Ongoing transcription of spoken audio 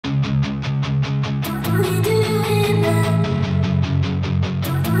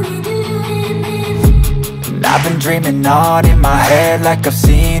I've been dreaming on in my head like I've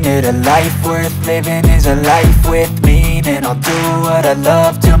seen it. A life worth living is a life with meaning. I'll do what I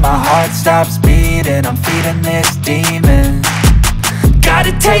love till my heart stops beating. I'm feeding this demon. Got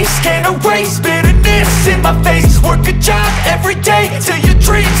a taste, can't erase bitterness in my face. Work a job every day till your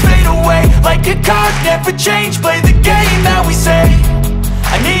dreams fade away. Like a card, never change, play the game that we say.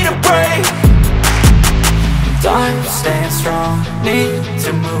 I need a break. I'm staying strong, need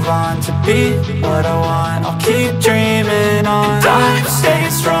to move on to be what I want. I'll keep dreaming on. I'm staying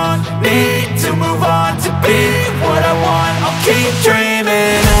strong, need to move on to be what I want. I'll keep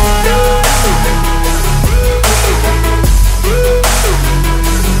dreaming on.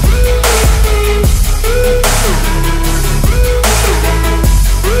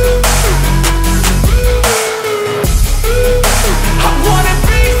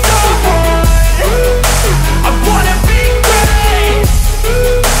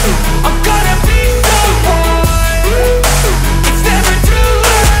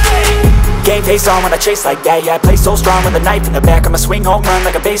 Game face on when I chase like that. Yeah, I play so strong with a knife in the back. I'ma swing home run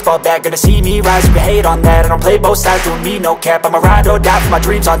like a baseball bat. Gonna see me rise, you can hate on that. I don't play both sides, doing me no cap. I'ma ride or die for my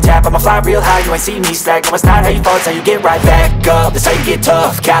dreams on tap. I'ma fly real high, you ain't see me slack. No, it's not how you fall, it's how you get right back up. That's how you get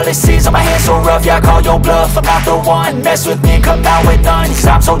tough. Calluses on my hands so rough, yeah, I call your bluff. I'm not the one, mess with me and come out with none. Cause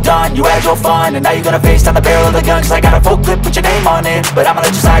I'm so done, you had your fun. And now you're gonna face down the barrel of the gun. Cause I got a full clip, put your name on it. But I'ma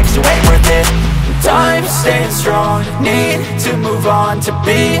let you slide cause you ain't worth it. I'm staying strong, need to move on to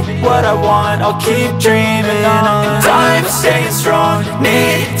be what I want. I'll keep dreaming on. I'm staying strong,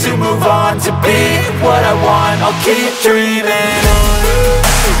 need to move on to be what I want. I'll keep dreaming on.